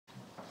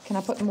Can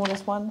I put them all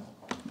as one?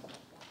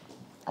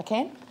 I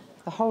can.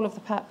 The whole of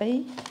the Part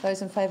B.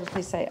 Those in favour,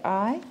 please say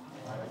aye.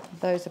 Aye.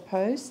 Those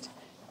opposed?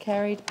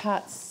 Carried.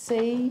 Part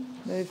C,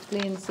 moved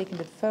Glenn,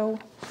 seconded Phil.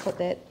 Put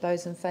that.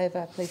 Those in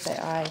favour, please say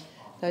aye.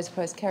 Those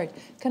opposed? Carried.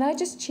 Can I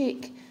just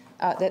check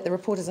that the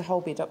report as a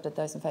whole be adopted?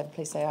 Those in favour,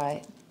 please say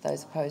aye.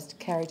 Those opposed?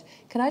 Carried.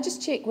 Can I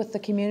just check with the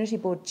community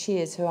board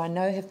chairs, who I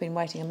know have been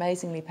waiting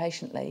amazingly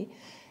patiently,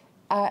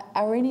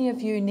 are any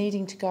of you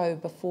needing to go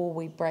before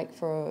we break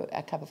for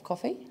a cup of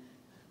coffee?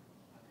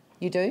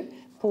 You do?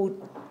 Paul,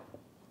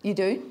 you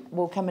do?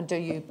 We'll come and do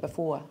you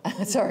before.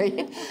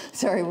 Sorry,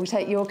 we'll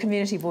take your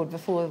community board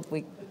before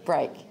we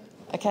break.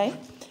 Okay?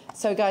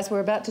 So guys, we're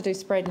about to do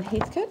Spraden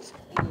Heathcote.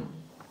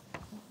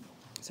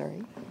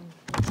 Sorry.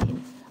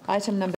 Item number